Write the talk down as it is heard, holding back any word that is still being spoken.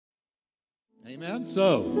Amen.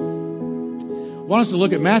 So, I want us to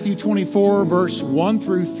look at Matthew 24, verse 1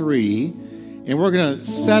 through 3, and we're going to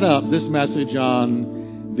set up this message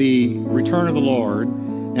on the return of the Lord.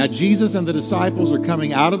 Now, Jesus and the disciples are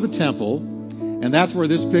coming out of the temple, and that's where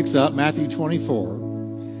this picks up, Matthew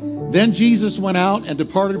 24. Then Jesus went out and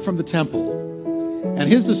departed from the temple, and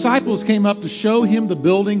his disciples came up to show him the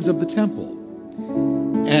buildings of the temple.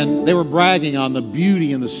 And they were bragging on the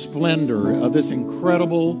beauty and the splendor of this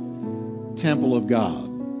incredible temple of God.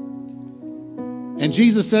 And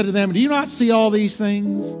Jesus said to them, "Do you not see all these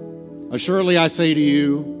things? Assuredly I say to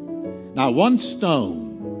you, not one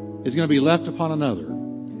stone is going to be left upon another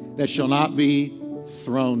that shall not be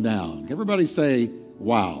thrown down." Everybody say,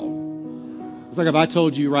 wow. It's like if I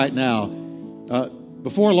told you right now,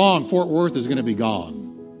 before long, Fort Worth is going to be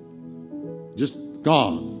gone. Just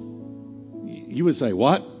gone. You would say,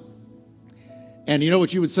 what? And you know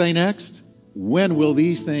what you would say next? When will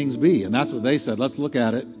these things be? And that's what they said. Let's look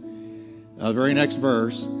at it. The very next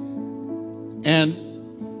verse.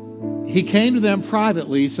 And he came to them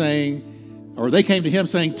privately saying, or they came to him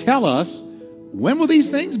saying, "Tell us, when will these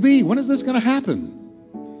things be? When is this going to happen?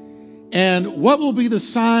 And what will be the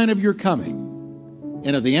sign of your coming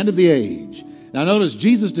and of the end of the age?" Now notice,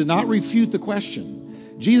 Jesus did not refute the question.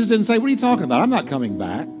 Jesus didn't say, "What are you talking about? I'm not coming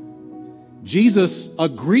back." Jesus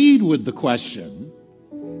agreed with the question,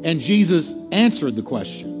 and Jesus answered the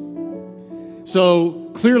question. So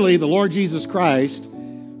clearly, the Lord Jesus Christ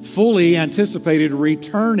fully anticipated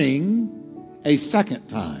returning a second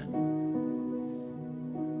time.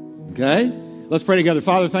 Okay? Let's pray together.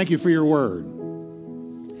 Father, thank you for your word.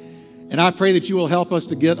 And I pray that you will help us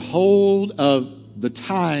to get hold of the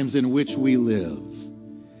times in which we live.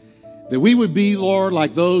 That we would be, Lord,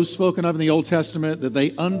 like those spoken of in the Old Testament, that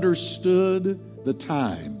they understood the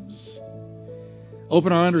times.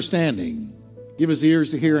 Open our understanding. Give us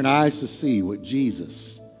ears to hear and eyes to see what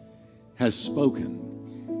Jesus has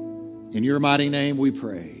spoken. In your mighty name we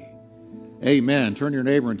pray. Amen. Turn to your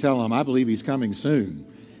neighbor and tell him, I believe he's coming soon.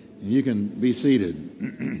 And you can be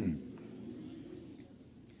seated.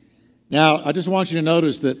 Now, I just want you to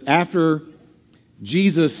notice that after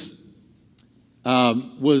Jesus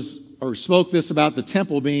spoke this about the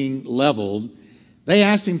temple being leveled, they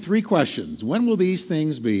asked him three questions. When will these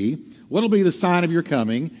things be? What will be the sign of your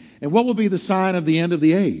coming? And what will be the sign of the end of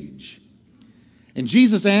the age? And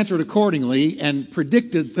Jesus answered accordingly and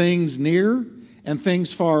predicted things near and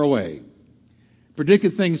things far away.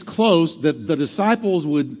 Predicted things close that the disciples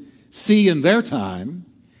would see in their time.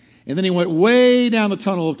 And then he went way down the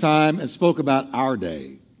tunnel of time and spoke about our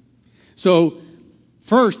day. So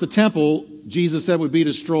first, the temple, Jesus said, would be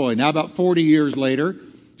destroyed. Now, about 40 years later,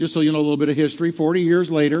 just so you know a little bit of history, 40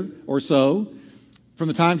 years later or so, from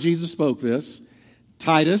the time Jesus spoke this,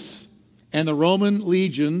 Titus and the Roman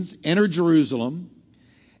legions entered Jerusalem,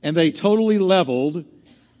 and they totally leveled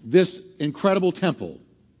this incredible temple.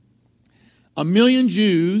 1 million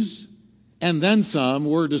Jews and then some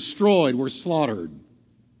were destroyed, were slaughtered.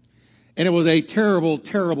 And it was a terrible,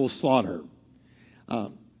 terrible slaughter.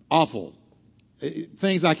 Awful.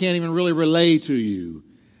 Things I can't even really relay to you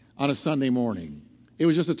on a Sunday morning. It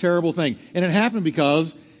was just a terrible thing. And it happened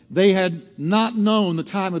because they had not known the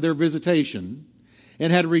time of their visitation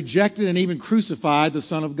and had rejected and even crucified the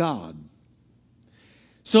Son of God.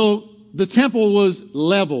 So the temple was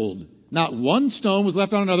leveled. Not one stone was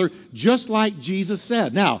left on another, just like Jesus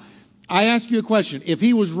said. Now, I ask you a question. If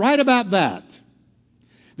he was right about that,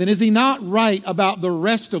 then is he not right about the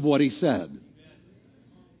rest of what he said?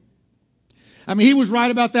 I mean, he was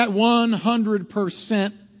right about that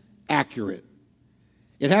 100% accurate.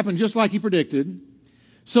 It happened just like he predicted.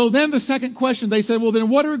 So then the second question, they said, well, then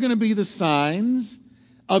what are going to be the signs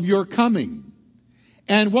of your coming?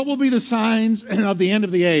 And what will be the signs of the end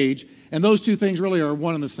of the age? And those two things really are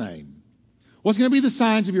one and the same. What's going to be the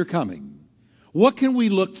signs of your coming? What can we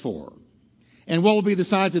look for? And what will be the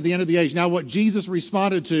signs at the end of the age? Now, what Jesus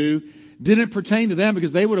responded to didn't pertain to them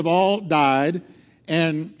because they would have all died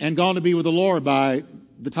and gone to be with the Lord by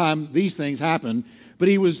the time these things happened. But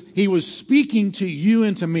he was speaking to you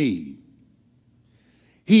and to me.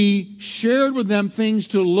 He shared with them things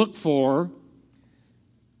to look for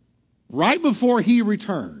right before he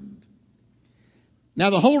returned.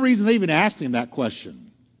 Now, the whole reason they even asked him that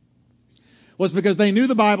question was because they knew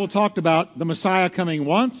the Bible talked about the Messiah coming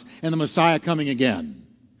once and the Messiah coming again.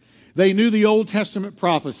 They knew the Old Testament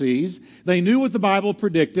prophecies. They knew what the Bible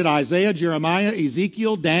predicted. Isaiah, Jeremiah,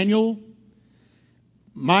 Ezekiel, Daniel,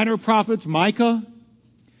 minor prophets, Micah,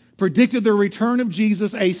 predicted the return of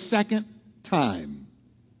Jesus a second time.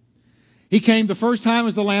 He came the first time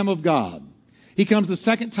as the Lamb of God. He comes the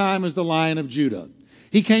second time as the Lion of Judah.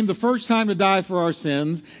 He came the first time to die for our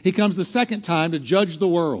sins. He comes the second time to judge the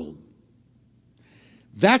world.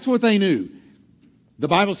 That's what they knew. The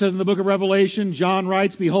Bible says in the book of Revelation, John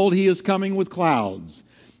writes, "Behold, he is coming with clouds,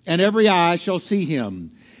 and every eye shall see him,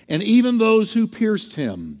 and even those who pierced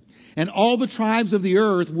him. And all the tribes of the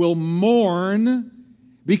earth will mourn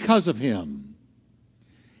because of him."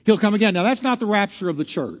 He'll come again. Now, that's not the rapture of the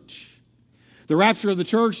church. The rapture of the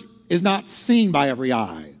church is not seen by every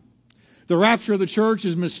eye. The rapture of the church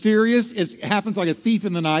is mysterious. It happens like a thief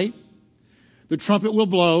in the night. The trumpet will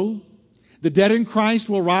blow. The dead in Christ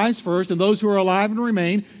will rise first, and those who are alive and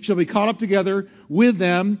remain shall be caught up together with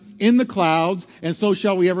them in the clouds, and so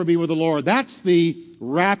shall we ever be with the Lord. That's the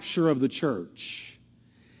rapture of the church.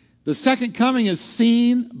 The second coming is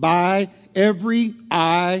seen by every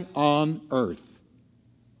eye on earth.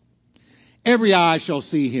 Every eye shall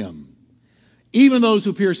see him, even those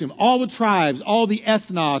who pierce him. All the tribes, all the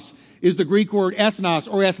ethnos is the Greek word ethnos,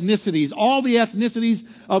 or ethnicities. All the ethnicities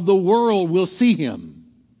of the world will see him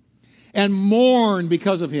and mourn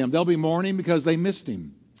because of him. They'll be mourning because they missed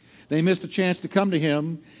him. They missed a chance to come to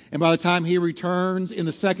him, and by the time he returns in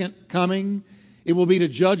the second coming, it will be to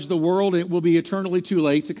judge the world, and it will be eternally too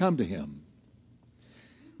late to come to him.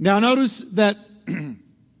 Now notice that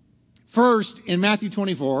first, in Matthew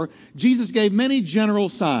 24, Jesus gave many general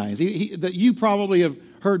signs that you probably have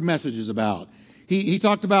heard messages about. He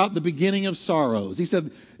talked about the beginning of sorrows. He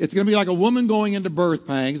said it's going to be like a woman going into birth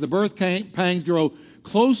pangs. The birth pangs grow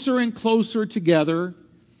closer and closer together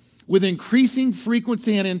with increasing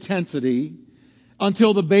frequency and intensity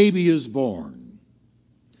until the baby is born.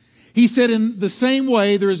 He said in the same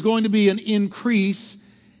way there is going to be an increase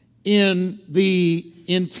in the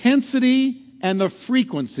intensity and the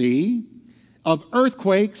frequency of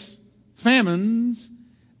earthquakes, famines,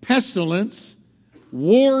 pestilence,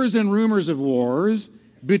 wars and rumors of wars,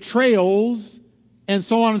 betrayals, and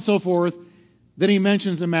so on and so forth that he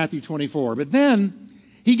mentions in Matthew 24. But then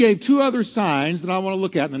he gave two other signs that I want to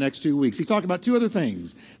look at in the next 2 weeks. He talked about two other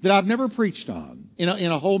things that I've never preached on in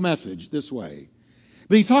a whole message this way.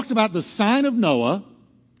 But he talked about the sign of Noah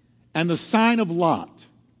and the sign of Lot.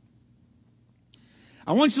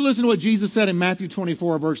 I want you to listen to what Jesus said in Matthew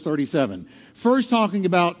 24, verse 37. First talking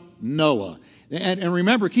about Noah. And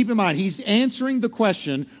remember, keep in mind, he's answering the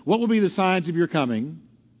question, what will be the signs of your coming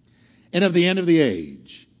and of the end of the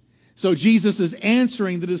age? So Jesus is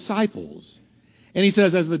answering the disciples. And he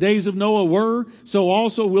says, as the days of Noah were, so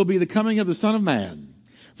also will be the coming of the Son of Man.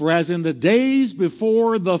 For as in the days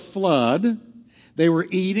before the flood, they were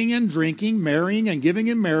eating and drinking, marrying and giving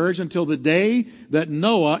in marriage until the day that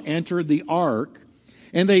Noah entered the ark.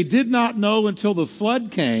 And they did not know until the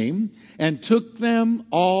flood came and took them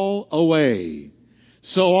all away.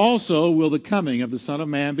 So also will the coming of the Son of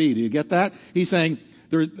Man be. Do you get that? He's saying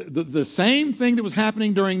the same thing that was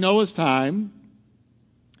happening during Noah's time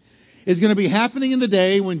is going to be happening in the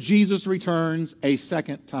day when Jesus returns a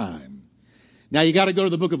second time. Now you got to go to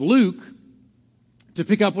the book of Luke to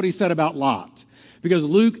pick up what he said about Lot. Because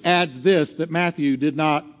Luke adds this that Matthew didn't.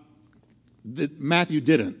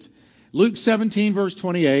 Luke 17, verse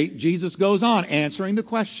 28, Jesus goes on answering the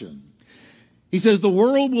question. He says, the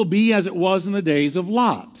world will be as it was in the days of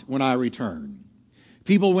Lot when I return.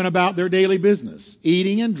 People went about their daily business,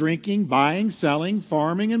 eating and drinking, buying, selling,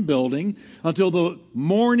 farming, and building, until the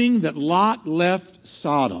morning that Lot left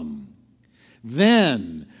Sodom.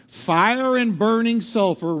 Then fire and burning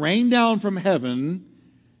sulfur rained down from heaven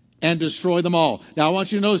and destroyed them all. Now I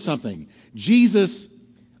want you to know something. Jesus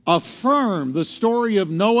affirmed the story of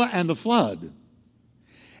Noah and the flood.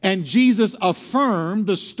 And Jesus affirmed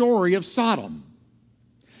the story of Sodom.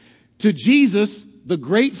 To Jesus, the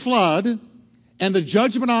great flood and the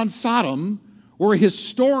judgment on Sodom were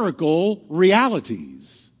historical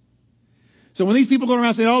realities. So when these people go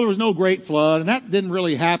around saying, oh, there was no great flood, and that didn't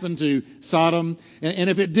really happen to Sodom, and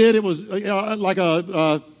if it did, it was like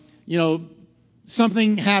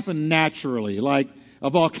something happened naturally, like a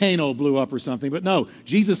volcano blew up or something. But no,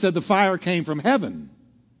 Jesus said the fire came from heaven.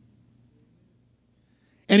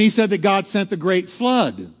 And he said that God sent the great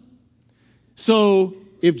flood. So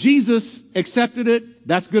if Jesus accepted it,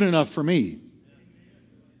 that's good enough for me.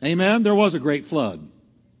 Amen? There was a great flood.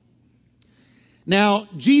 Now,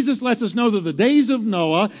 Jesus lets us know that the days of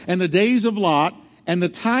Noah and the days of Lot and the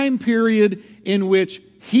time period in which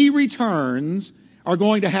he returns are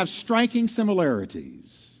going to have striking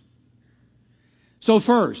similarities. So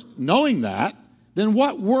first, knowing that, then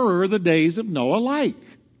what were the days of Noah like?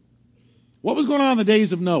 What was going on in the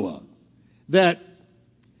days of Noah that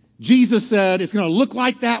Jesus said it's going to look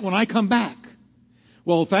like that when I come back?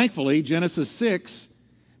 Well, thankfully, Genesis 6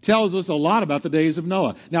 tells us a lot about the days of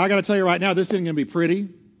Noah. Now, I got to tell you right now, this isn't going to be pretty.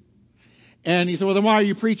 And you say, well, then why are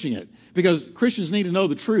you preaching it? Because Christians need to know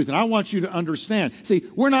the truth, and I want you to understand. See,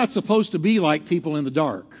 we're not supposed to be like people in the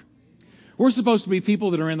dark. We're supposed to be people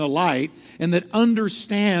that are in the light and that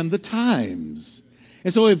understand the times.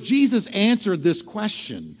 And so if Jesus answered this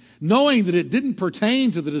question, knowing that it didn't pertain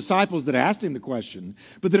to the disciples that asked him the question,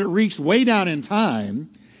 but that it reached way down in time,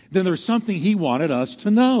 then there's something he wanted us to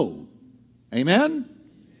know. Amen?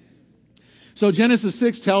 So Genesis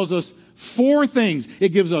 6 tells us 4 things. It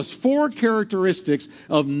gives us 4 characteristics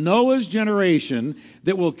of Noah's generation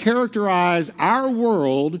that will characterize our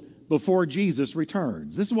world before Jesus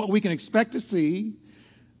returns. This is what we can expect to see.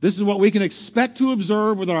 This is what we can expect to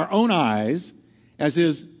observe with our own eyes as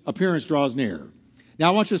his appearance draws near.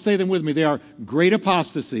 Now I want you to say them with me. They are great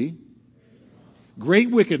apostasy,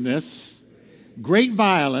 great wickedness, great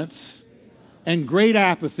violence, and great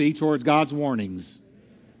apathy towards God's warnings.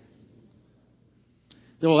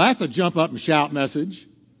 Well, that's a jump up and shout message.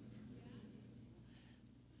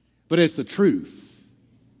 But it's the truth.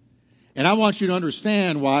 And I want you to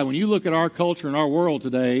understand why when you look at our culture and our world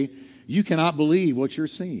today, you cannot believe what you're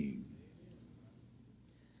seeing.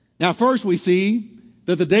 Now, first we see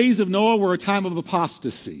that the days of Noah were a time of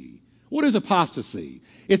apostasy. What is apostasy?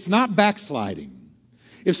 It's not backsliding.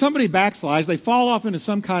 If somebody backslides, they fall off into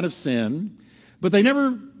some kind of sin, but they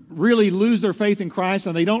never really lose their faith in Christ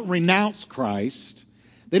and they don't renounce Christ.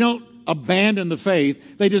 They don't abandon the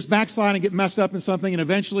faith. They just backslide and get messed up in something, and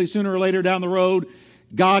eventually, sooner or later down the road,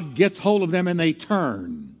 God gets hold of them and they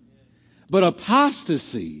turn. But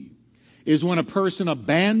apostasy is when a person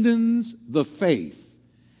abandons the faith.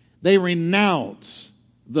 They renounce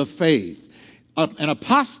the faith. An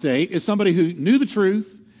apostate is somebody who knew the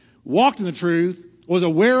truth, walked in the truth, was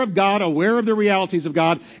aware of God, aware of the realities of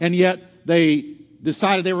God, and yet they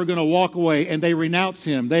decided they were going to walk away, and they renounce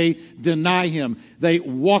him. They deny him. They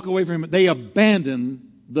walk away from him. They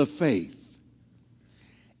abandon the faith.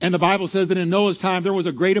 And the Bible says that in Noah's time there was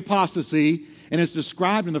a great apostasy, and it's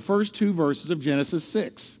described in the first 2 verses of Genesis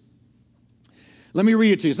 6. Let me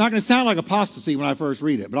read it to you. It's not going to sound like apostasy when I first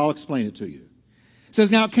read it, but I'll explain it to you. It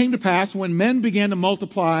says, now it came to pass when men began to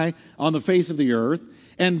multiply on the face of the earth,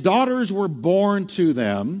 and daughters were born to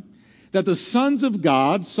them, that the sons of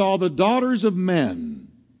God saw the daughters of men,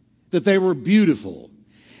 that they were beautiful,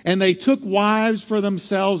 and they took wives for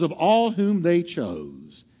themselves of all whom they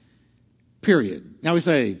chose. Period. Now we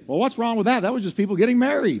say, well, what's wrong with that? That was just people getting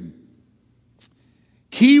married.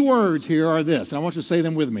 Key words here are this, and I want you to say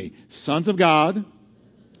them with me. Sons of God,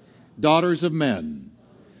 daughters of men.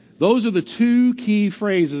 Those are the 2 key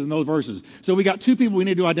phrases in those verses. So we got 2 people we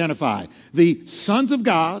need to identify. The sons of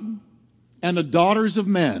God and the daughters of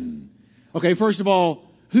men. Okay, first of all,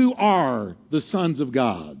 who are the sons of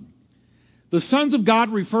God? The sons of God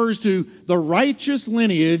refers to the righteous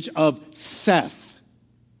lineage of Seth.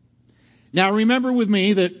 Now remember with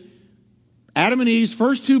me that Adam and Eve's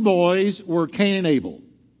first 2 boys were Cain and Abel.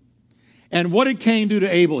 And what did Cain do to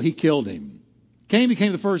Abel? He killed him. Cain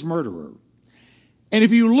became the first murderer. And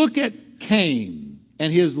if you look at Cain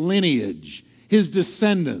and his lineage, his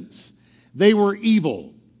descendants, they were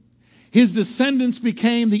evil. His descendants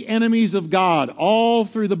became the enemies of God all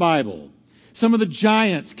through the Bible. Some of the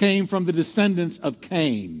giants came from the descendants of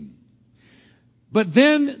Cain. But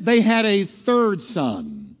then they had a 3rd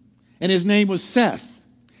son, and his name was Seth.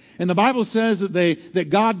 And the Bible says that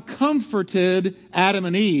God comforted Adam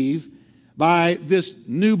and Eve by this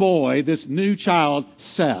new boy, this new child,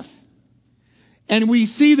 Seth. And we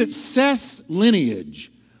see that Seth's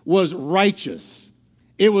lineage was righteous.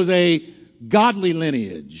 It was a godly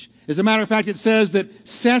lineage. As a matter of fact, it says that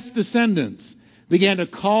Seth's descendants began to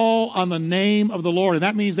call on the name of the Lord. And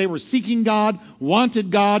that means they were seeking God,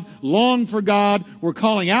 wanted God, longed for God, were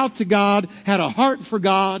calling out to God, had a heart for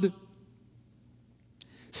God.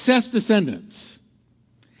 Seth's descendants.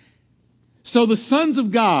 So the sons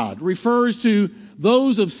of God refers to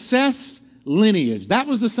those of Seth's lineage. That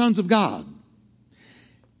was the sons of God.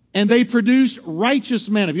 And they produced righteous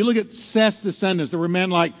men. If you look at Seth's descendants, there were men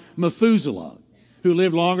like Methuselah, who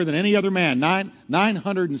lived longer than any other man.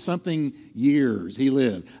 900 and something years he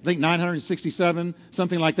lived. I think 967,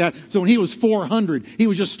 something like that. So when he was 400, he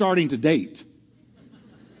was just starting to date.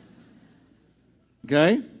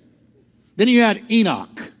 Okay? Then you had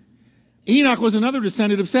Enoch. Enoch was another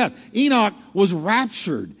descendant of Seth. Enoch was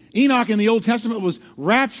raptured. Enoch in the Old Testament was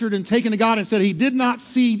raptured and taken to God and said he did not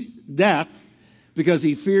see death because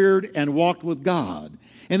he feared and walked with God.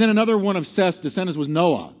 And then another one of Seth's descendants was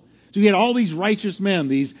Noah. So he had all these righteous men,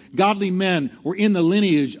 these godly men were in the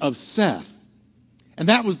lineage of Seth. And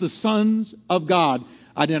that was the sons of God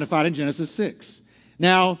identified in Genesis 6.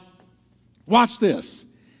 Now, watch this.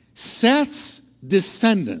 Seth's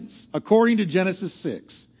descendants, according to Genesis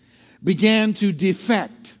 6, began to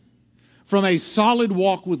defect from a solid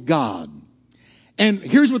walk with God. And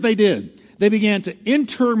here's what they did. They began to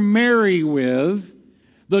intermarry with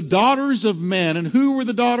the daughters of men. And who were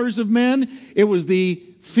the daughters of men? It was the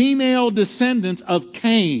female descendants of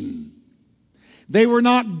Cain. They were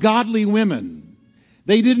not godly women.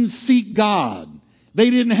 They didn't seek God. They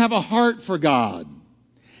didn't have a heart for God.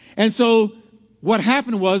 And so what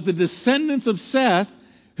happened was the descendants of Seth,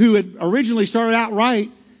 who had originally started out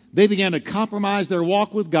right, they began to compromise their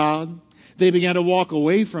walk with God. They began to walk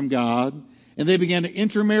away from God. And they began to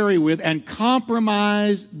intermarry with and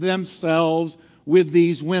compromise themselves with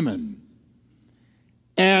these women.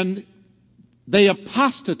 And they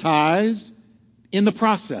apostatized in the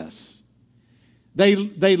process. They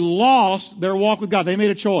lost their walk with God. They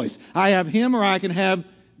made a choice. I have him or I can have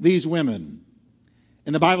these women.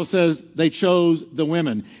 And the Bible says they chose the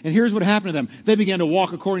women. And here's what happened to them. They began to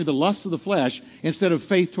walk according to the lusts of the flesh instead of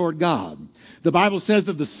faith toward God. The Bible says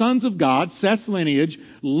that the sons of God, Seth's lineage,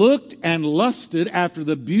 looked and lusted after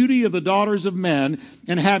the beauty of the daughters of men,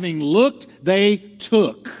 and having looked, they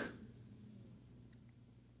took.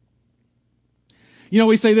 You know,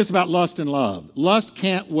 we say this about lust and love. Lust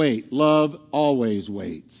can't wait. Love always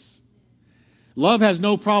waits. Love has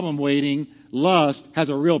no problem waiting. Lust has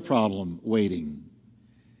a real problem waiting.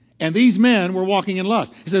 And these men were walking in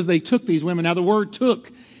lust. It says they took these women. Now the word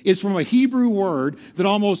took is from a Hebrew word that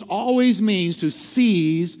almost always means to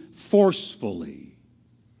seize forcefully.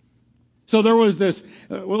 So there was this,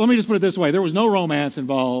 let me just put it this way. There was no romance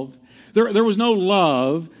involved. There was no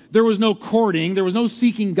love. There was no courting. There was no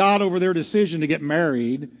seeking God over their decision to get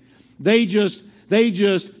married. They just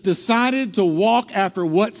decided to walk after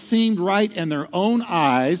what seemed right in their own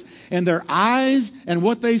eyes, and their eyes and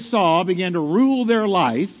what they saw began to rule their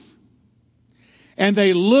life. And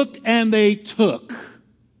they looked and they took.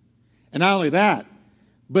 And not only that,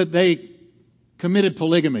 but they committed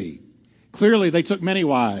polygamy. Clearly, they took many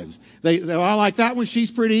wives. I like that one,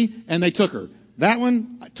 she's pretty, and they took her. That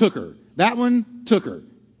one, I took her. That one, took her.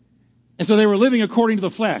 And so they were living according to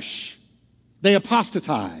the flesh. They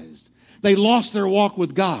apostatized. They lost their walk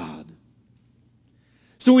with God.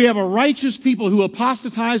 So we have a righteous people who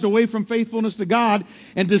apostatized away from faithfulness to God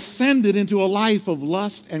and descended into a life of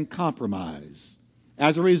lust and compromise.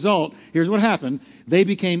 As a result, here's what happened. They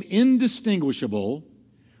became indistinguishable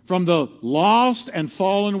from the lost and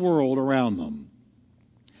fallen world around them,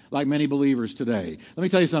 like many believers today. Let me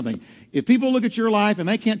tell you something. If people look at your life and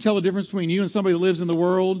they can't tell the difference between you and somebody that lives in the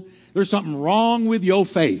world, there's something wrong with your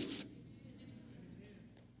faith.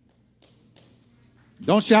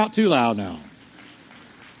 Don't shout too loud now.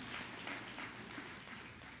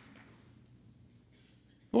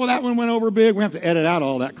 Well, that one went over big. We have to edit out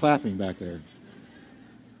all that clapping back there.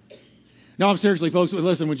 No, I'm seriously, folks.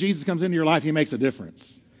 Listen, when Jesus comes into your life, he makes a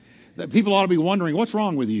difference. That people ought to be wondering, what's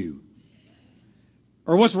wrong with you?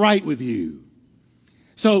 Or what's right with you?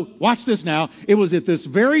 So watch this now. It was at this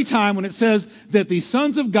very time when it says that the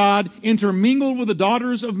sons of God intermingled with the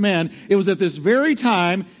daughters of men. It was at this very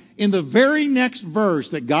time, in the very next verse,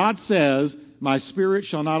 that God says, my spirit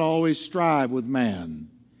shall not always strive with man.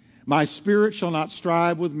 My spirit shall not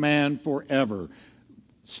strive with man forever.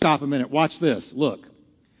 Stop a minute. Watch this. Look.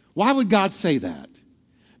 Why would God say that?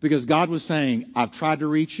 Because God was saying, I've tried to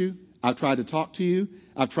reach you. I've tried to talk to you.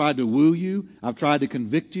 I've tried to woo you. I've tried to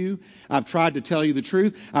convict you. I've tried to tell you the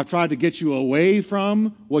truth. I've tried to get you away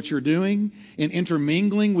from what you're doing and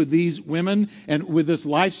intermingling with these women and with this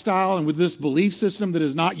lifestyle and with this belief system that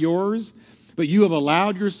is not yours. But you have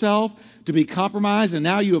allowed yourself to be compromised, and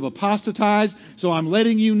now you have apostatized. So I'm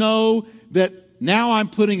letting you know that now I'm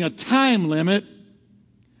putting a time limit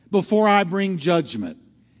before I bring judgment.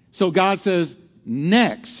 So God says,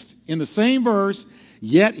 next, in the same verse,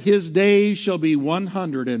 yet his days shall be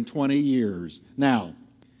 120 years. Now,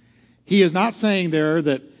 he is not saying there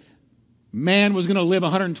that man was going to live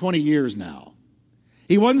 120 years now.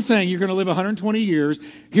 He wasn't saying you're going to live 120 years.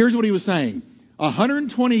 Here's what he was saying.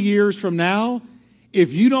 120 years from now,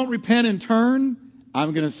 if you don't repent and turn,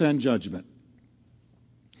 I'm going to send judgment.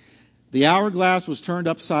 The hourglass was turned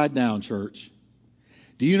upside down, church.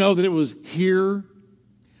 Do you know that it was here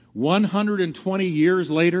 120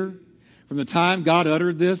 years later from the time God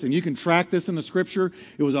uttered this, and you can track this in the scripture,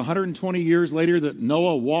 it was 120 years later that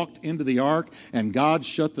Noah walked into the ark and God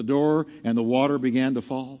shut the door and the water began to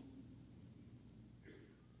fall?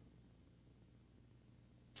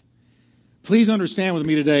 Please understand with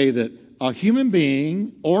me today that a human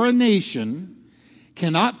being or a nation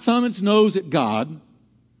cannot thumb its nose at God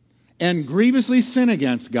and grievously sin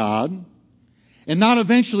against God and not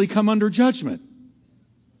eventually come under judgment.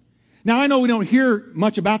 Now, I know we don't hear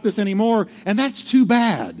much about this anymore, and that's too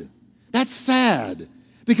bad. That's sad,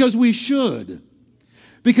 because we should.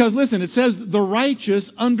 Because, listen, it says the righteous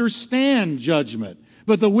understand judgment,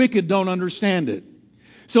 but the wicked don't understand it.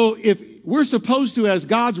 So if we're supposed to, as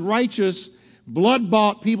God's righteous,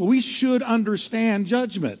 blood-bought people, we should understand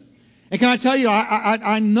judgment. And can I tell you,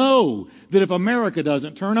 I know that if America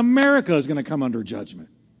doesn't turn, America is going to come under judgment.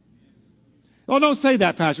 Well, don't say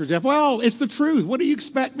that, Pastor Jeff. Well, it's the truth. What do you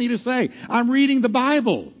expect me to say? I'm reading the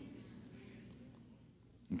Bible.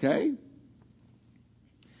 Okay?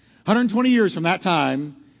 120 years from that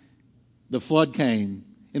time, the flood came.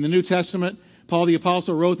 In the New Testament, Paul the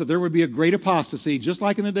Apostle wrote that there would be a great apostasy, just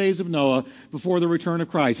like in the days of Noah, before the return of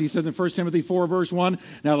Christ. He says in 1 Timothy 4, verse 1,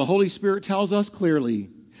 now the Holy Spirit tells us clearly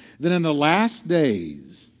that in the last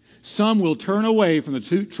days, some will turn away from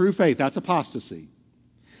the true faith. That's apostasy.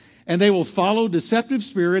 And they will follow deceptive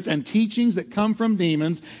spirits and teachings that come from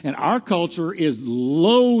demons. And our culture is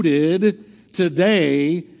loaded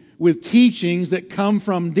today with teachings that come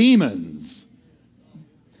from demons.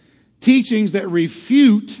 Teachings that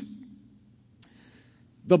refute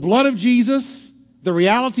the blood of Jesus, the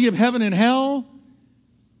reality of heaven and hell,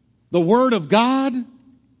 the Word of God.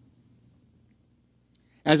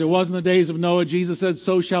 As it was in the days of Noah, Jesus said,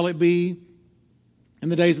 so shall it be in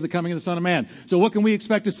the days of the coming of the Son of Man. So what can we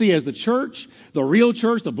expect to see as the church, the real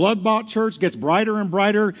church, the blood-bought church gets brighter and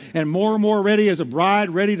brighter and more ready as a bride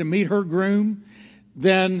ready to meet her groom?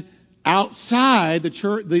 Then outside the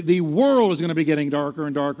church, the world is going to be getting darker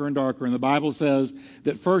and darker and darker. And the Bible says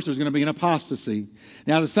that first there's going to be an apostasy.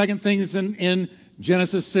 Now the second thing that's in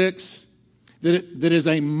Genesis 6 that is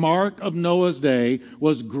a mark of Noah's day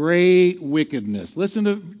was great wickedness. Listen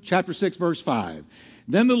to chapter 6, verse 5.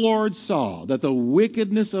 Then the Lord saw that the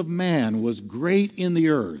wickedness of man was great in the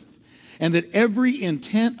earth, and that every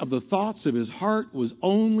intent of the thoughts of his heart was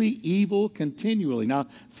only evil continually. Now,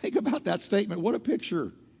 think about that statement. What a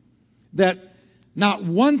picture. That not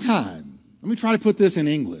one time, let me try to put this in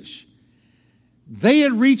English. They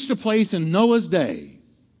had reached a place in Noah's day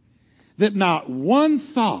that not one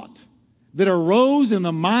thought that arose in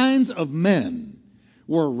the minds of men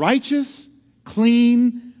were righteous,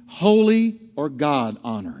 clean, holy, or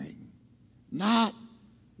God-honoring. Not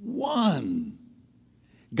one.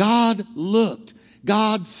 God looked.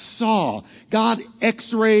 God saw. God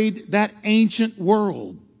x-rayed that ancient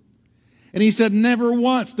world. And he said, never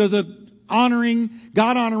once does a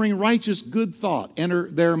God-honoring, righteous, good thought enter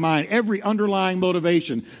their mind. Every underlying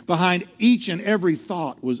motivation behind each and every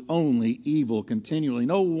thought was only evil continually.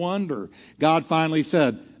 No wonder God finally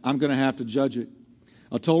said, I'm going to have to judge it.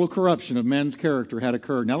 A total corruption of men's character had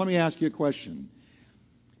occurred. Now let me ask you a question.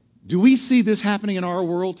 Do we see this happening in our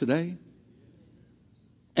world today?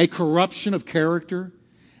 A corruption of character?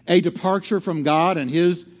 A departure from God and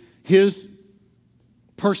His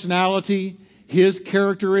personality, His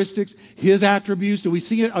characteristics, His attributes? Do we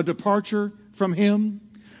see a departure from Him?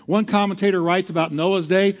 One commentator writes about Noah's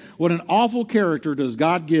day, what an awful character does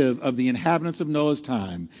God give of the inhabitants of Noah's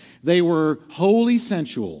time. They were wholly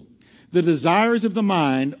sensual. The desires of the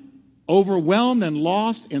mind overwhelmed and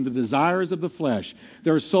lost in the desires of the flesh.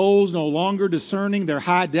 Their souls no longer discerning their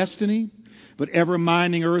high destiny, but ever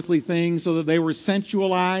minding earthly things, so that they were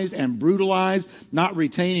sensualized and brutalized, not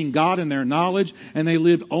retaining God in their knowledge, and they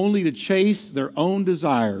lived only to chase their own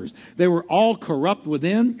desires. They were all corrupt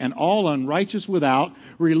within and all unrighteous without.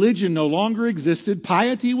 Religion no longer existed,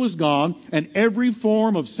 piety was gone, and every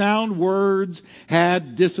form of sound words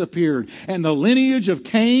had disappeared. And the lineage of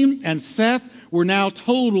Cain and Seth were now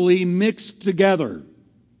totally mixed together.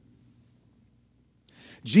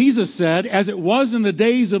 Jesus said, as it was in the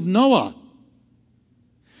days of Noah,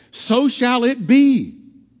 so shall it be.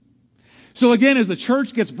 So again, as the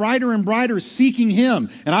church gets brighter and brighter seeking Him,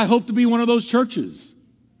 and I hope to be one of those churches,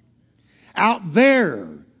 out there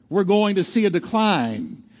we're going to see a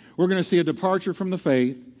decline. We're going to see a departure from the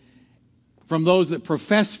faith, from those that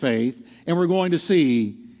profess faith, and we're going to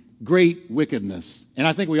see great wickedness. And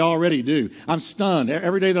I think we already do. I'm stunned.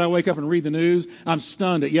 Every day that I wake up and read the news, I'm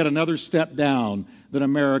stunned at yet another step down that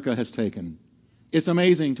America has taken. It's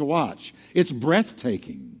amazing to watch. It's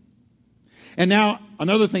breathtaking. And now,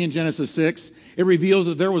 another thing in Genesis 6, it reveals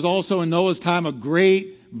that there was also in Noah's time a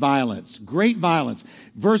great violence. Great violence.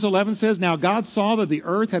 Verse 11 says, now God saw that the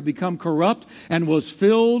earth had become corrupt and was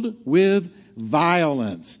filled with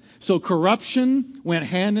violence. So corruption went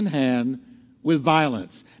hand in hand with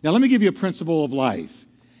violence. Now let me give you a principle of life.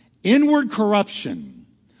 Inward corruption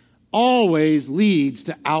always leads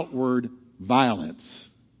to outward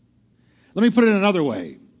violence. Let me put it another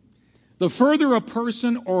way. The further a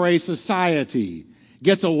person or a society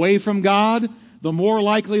gets away from God, the more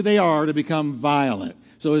likely they are to become violent.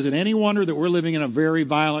 So is it any wonder that we're living in a very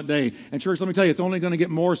violent day? And church, let me tell you, it's only going to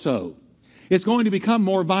get more so. It's going to become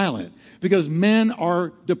more violent because men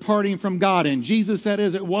are departing from God. And Jesus said,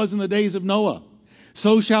 as it was in the days of Noah,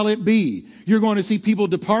 so shall it be. You're going to see people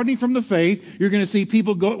departing from the faith. You're going to see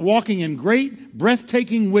people walking in great,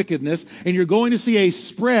 breathtaking wickedness. And you're going to see a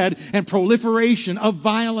spread and proliferation of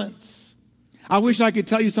violence. I wish I could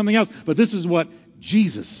tell you something else, but this is what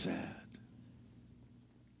Jesus said.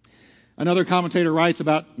 Another commentator writes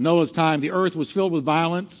about Noah's time. The earth was filled with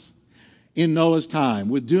violence in Noah's time,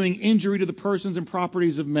 with doing injury to the persons and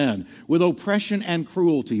properties of men, with oppression and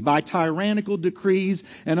cruelty, by tyrannical decrees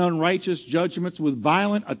and unrighteous judgments, with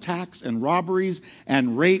violent attacks and robberies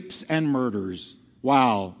and rapes and murders.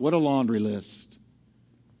 Wow, what a laundry list.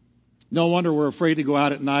 No wonder we're afraid to go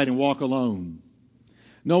out at night and walk alone.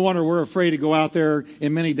 No wonder we're afraid to go out there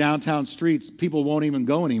in many downtown streets. People won't even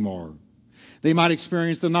go anymore. They might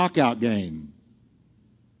experience the knockout game.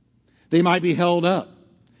 They might be held up.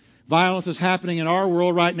 Violence is happening in our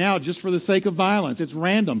world right now just for the sake of violence. It's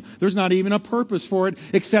random. There's not even a purpose for it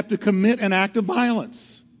except to commit an act of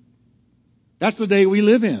violence. That's the day we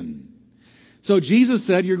live in. So Jesus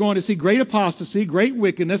said you're going to see great apostasy, great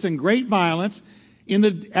wickedness, and great violence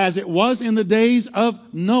as it was in the days of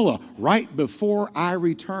Noah. Right before I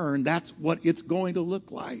return, that's what it's going to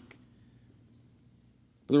look like.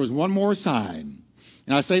 But there was one more sign,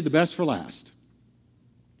 and I saved the best for last,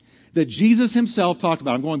 that Jesus himself talked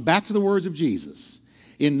about. I'm going back to the words of Jesus.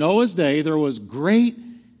 In Noah's day, there was great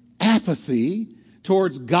apathy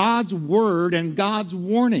towards God's word and God's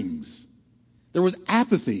warnings. There was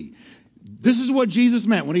apathy. This is what Jesus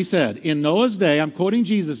meant when he said, in Noah's day, I'm quoting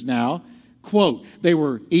Jesus now, quote, they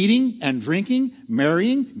were eating and drinking,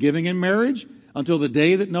 marrying, giving in marriage, until the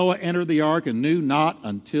day that Noah entered the ark and knew not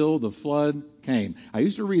until the flood came. I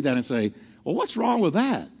used to read that and say, well, what's wrong with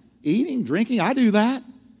that? Eating, drinking, I do that.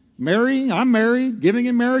 Marrying, I'm married. Giving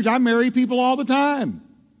in marriage, I marry people all the time.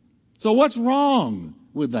 So what's wrong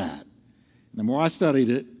with that? And the more I studied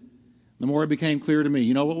it, the more it became clear to me.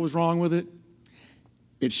 You know what was wrong with it?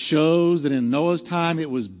 It shows that in Noah's time,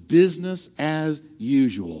 it was business as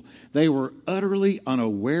usual. They were utterly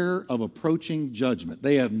unaware of approaching judgment.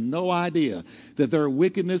 They had no idea that their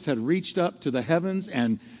wickedness had reached up to the heavens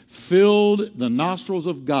and filled the nostrils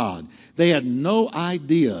of God. They had no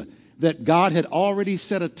idea that God had already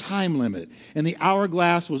set a time limit and the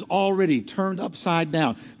hourglass was already turned upside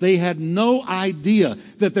down. They had no idea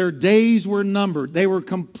that their days were numbered. They were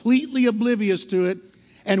completely oblivious to it.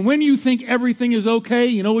 And when you think everything is okay,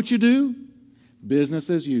 you know what you do? Business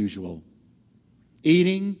as usual.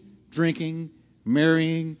 Eating, drinking,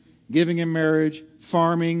 marrying, giving in marriage,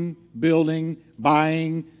 farming, building,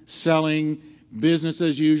 buying, selling, business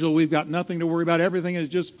as usual. We've got nothing to worry about. Everything is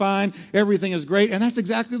just fine. Everything is great. And that's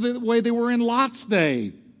exactly the way they were in Lot's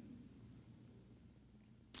day.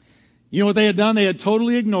 You know what they had done? They had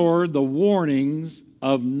totally ignored the warnings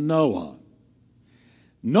of Noah.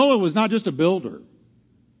 Noah was not just a builder.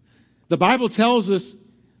 The Bible tells us,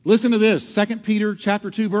 listen to this, 2 Peter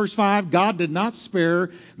chapter 2, verse 5, God did not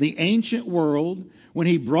spare the ancient world when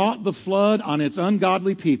he brought the flood on its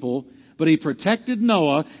ungodly people, but he protected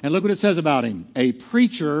Noah, and look what it says about him, a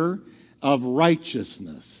preacher of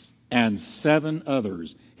righteousness, and 7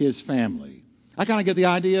 others, his family. I kind of get the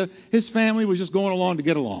idea. His family was just going along to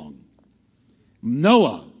get along.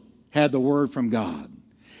 Noah had the word from God.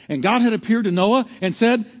 And God had appeared to Noah and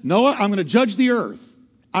said, Noah, I'm going to judge the earth.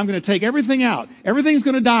 I'm going to take everything out. Everything's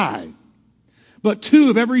going to die. But 2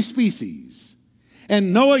 of every species.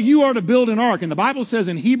 And Noah, you are to build an ark. And the Bible says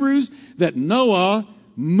in Hebrews that Noah,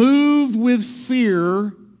 moved with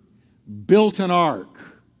fear, built an ark.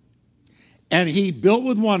 And he built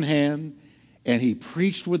with one hand and he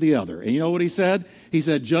preached with the other. And you know what he said? He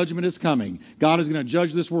said, judgment is coming. God is going to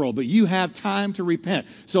judge this world. But you have time to repent.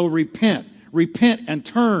 So repent. Repent and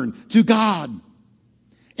turn to God.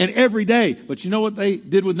 And every day, but you know what they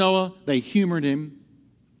did with Noah? They humored him.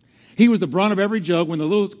 He was the brunt of every joke. When the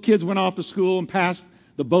little kids went off to school and passed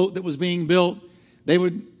the boat that was being built, they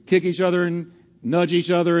would kick each other and nudge each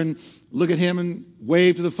other and look at him and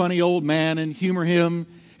wave to the funny old man and humor him.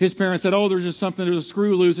 His parents said, oh, there's just something, there's a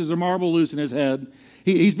screw loose, there's a marble loose in his head.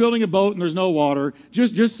 He's building a boat and there's no water.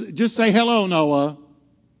 Just say hello, Noah.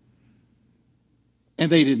 And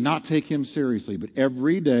they did not take him seriously. But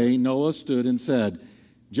every day Noah stood and said,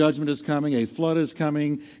 Judgment is coming. A flood is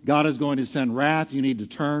coming. God is going to send wrath. You need to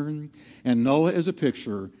turn. And Noah is a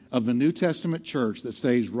picture of the New Testament church that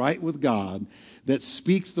stays right with God, that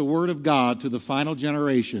speaks the word of God to the final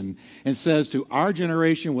generation and says to our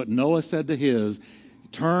generation what Noah said to his: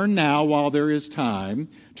 turn now while there is time.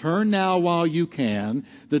 Turn now while you can.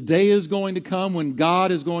 The day is going to come when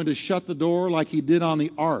God is going to shut the door like he did on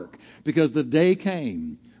the ark. Because the day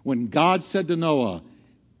came when God said to Noah,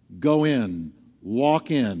 go in, walk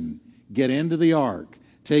in, get into the ark,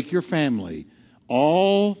 take your family.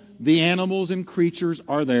 All the animals and creatures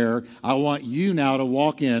are there. I want you now to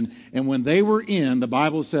walk in. And when they were in, the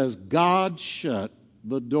Bible says God shut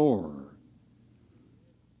the door.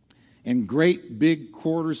 And great big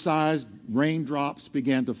quarter-sized raindrops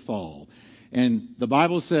began to fall. And the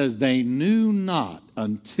Bible says they knew not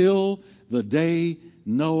until the day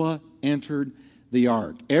Noah entered the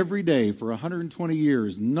ark. Every day for 120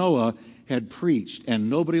 years, Noah had preached and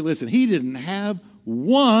nobody listened. He didn't have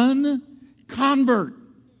one convert.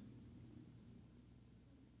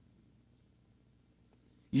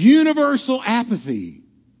 Universal apathy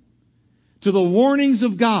to the warnings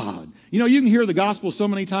of God. You know, you can hear the gospel so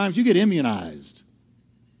many times, you get immunized.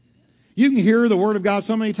 You can hear the word of God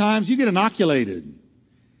so many times, you get inoculated.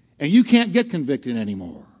 And you can't get convicted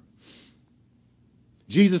anymore.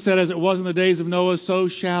 Jesus said, as it was in the days of Noah, so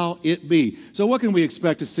shall it be. So what can we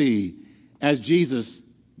expect to see as Jesus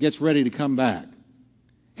gets ready to come back?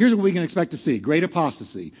 Here's what we can expect to see: great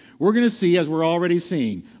apostasy. We're going to see, as we're already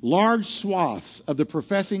seeing, large swaths of the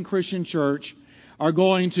professing Christian church are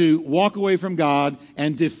going to walk away from God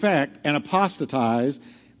and defect and apostatize.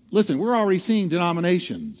 Listen, we're already seeing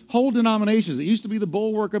denominations, whole denominations that used to be the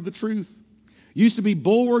bulwark of the truth, used to be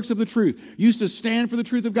bulwarks of the truth, used to stand for the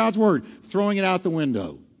truth of God's word, throwing it out the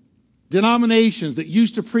window. Denominations that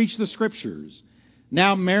used to preach the scriptures,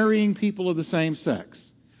 now marrying people of the same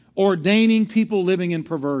sex, ordaining people living in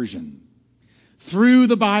perversion, threw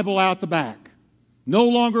the Bible out the back. No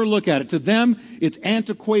longer look at it. To them, it's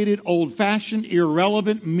antiquated, old-fashioned,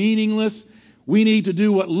 irrelevant, meaningless. We need to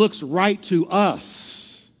do what looks right to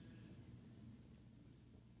us.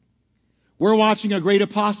 We're watching a great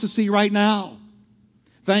apostasy right now.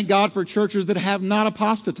 Thank God for churches that have not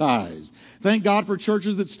apostatized. Thank God for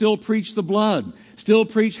churches that still preach the blood, still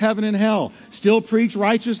preach heaven and hell, still preach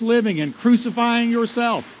righteous living and crucifying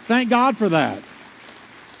yourself. Thank God for that.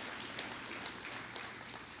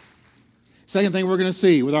 Second thing we're going to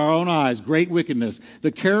see with our own eyes, great wickedness.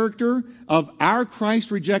 The character of our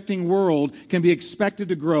Christ-rejecting world can be expected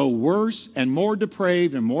to grow worse and more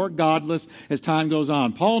depraved and more godless as time goes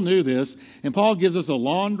on. Paul knew this, and Paul gives us a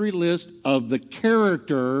laundry list of the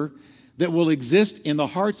character that will exist in the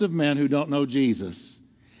hearts of men who don't know Jesus.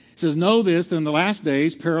 He says, know this, that in the last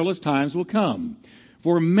days perilous times will come.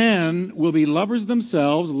 For men will be lovers of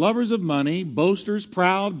themselves, lovers of money, boasters,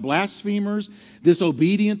 proud, blasphemers,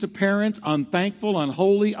 disobedient to parents, unthankful,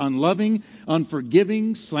 unholy, unloving,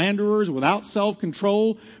 unforgiving, slanderers, without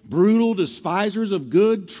self-control, brutal, despisers of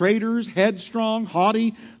good, traitors, headstrong,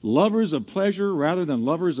 haughty, lovers of pleasure rather than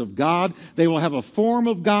lovers of God. They will have a form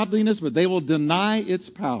of godliness, but they will deny its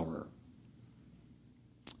power.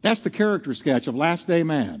 That's the character sketch of last day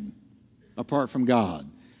man, apart from God.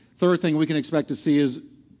 Third thing we can expect to see is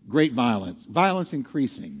great violence. Violence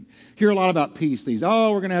increasing. Hear a lot about peace these.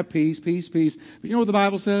 Oh, we're going to have peace, peace, peace. But you know what the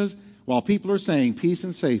Bible says? While people are saying peace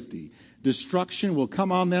and safety, destruction will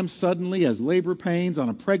come on them suddenly as labor pains on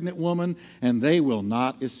a pregnant woman, and they will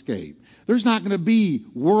not escape. There's not going to be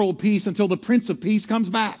world peace until the Prince of Peace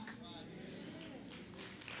comes back.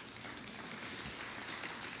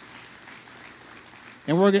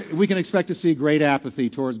 And we can expect to see great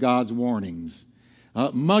apathy towards God's warnings.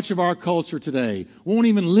 Much of our culture today won't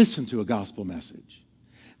even listen to a gospel message.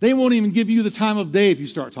 They won't even give you the time of day if you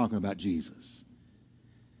start talking about Jesus.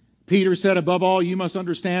 Peter said, above all, you must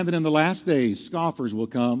understand that in the last days, scoffers will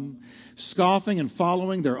come, scoffing and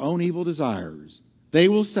following their own evil desires. They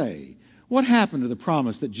will say, what happened to the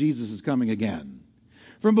promise that Jesus is coming again?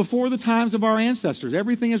 From before the times of our ancestors,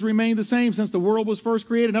 everything has remained the same since the world was first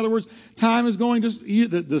created. In other words, time is going to,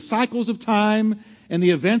 the cycles of time and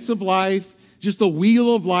the events of life, just the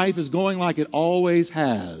wheel of life is going like it always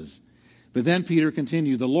has. But then Peter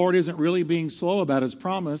continued, the Lord isn't really being slow about his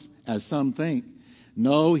promise, as some think.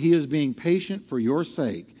 No, he is being patient for your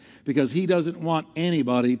sake, because he doesn't want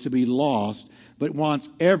anybody to be lost, but wants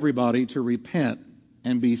everybody to repent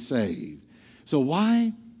and be saved. So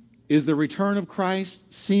why is the return of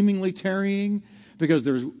Christ seemingly tarrying? Because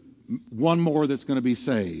there's one more that's going to be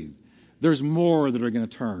saved. There's more that are going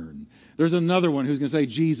to turn. There's another one who's going to say,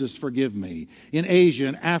 Jesus, forgive me. In Asia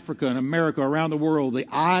and Africa and America, around the world, the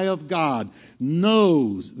eye of God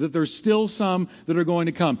knows that there's still some that are going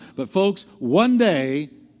to come. But folks, one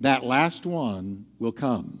day, that last one will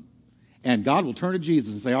come. And God will turn to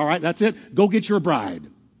Jesus and say, all right, that's it. Go get your bride.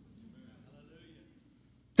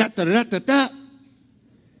 Da-da-da-da-da.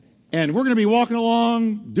 And we're going to be walking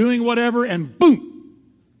along, doing whatever, and boom,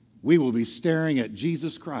 we will be staring at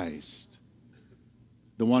Jesus Christ,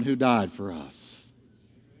 the one who died for us.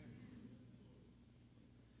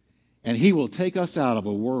 And he will take us out of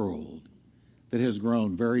a world that has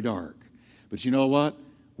grown very dark. But you know what?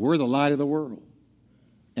 We're the light of the world.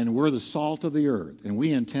 And we're the salt of the earth. And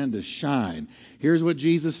we intend to shine. Here's what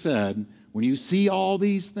Jesus said. When you see all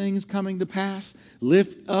these things coming to pass,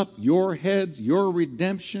 lift up your heads. Your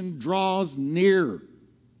redemption draws near.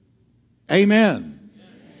 Amen.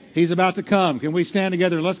 He's about to come. Can we stand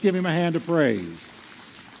together and let's give him a hand of praise.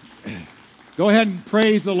 Go ahead and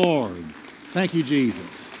praise the Lord. Thank you,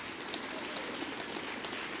 Jesus.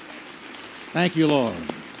 Thank you, Lord.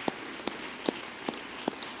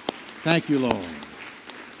 Thank you, Lord.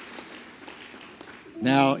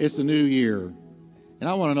 Now, it's the new year. And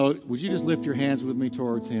I want to know, would you just lift your hands with me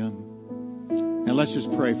towards him? And let's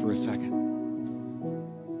just pray for a second.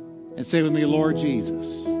 And say with me, Lord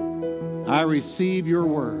Jesus, I receive your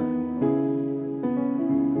word.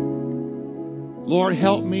 Lord,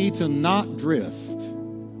 help me to not drift,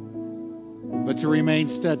 but to remain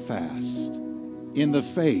steadfast in the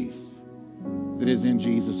faith that is in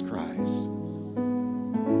Jesus Christ.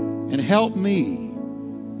 And help me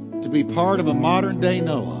to be part of a modern day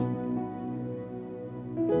Noah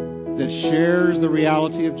that shares the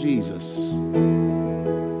reality of Jesus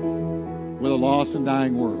with a lost and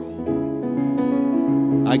dying world.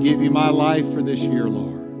 I give you my life for this year,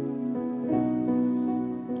 Lord.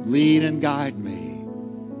 Lead and guide me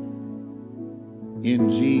in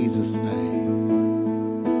Jesus' name.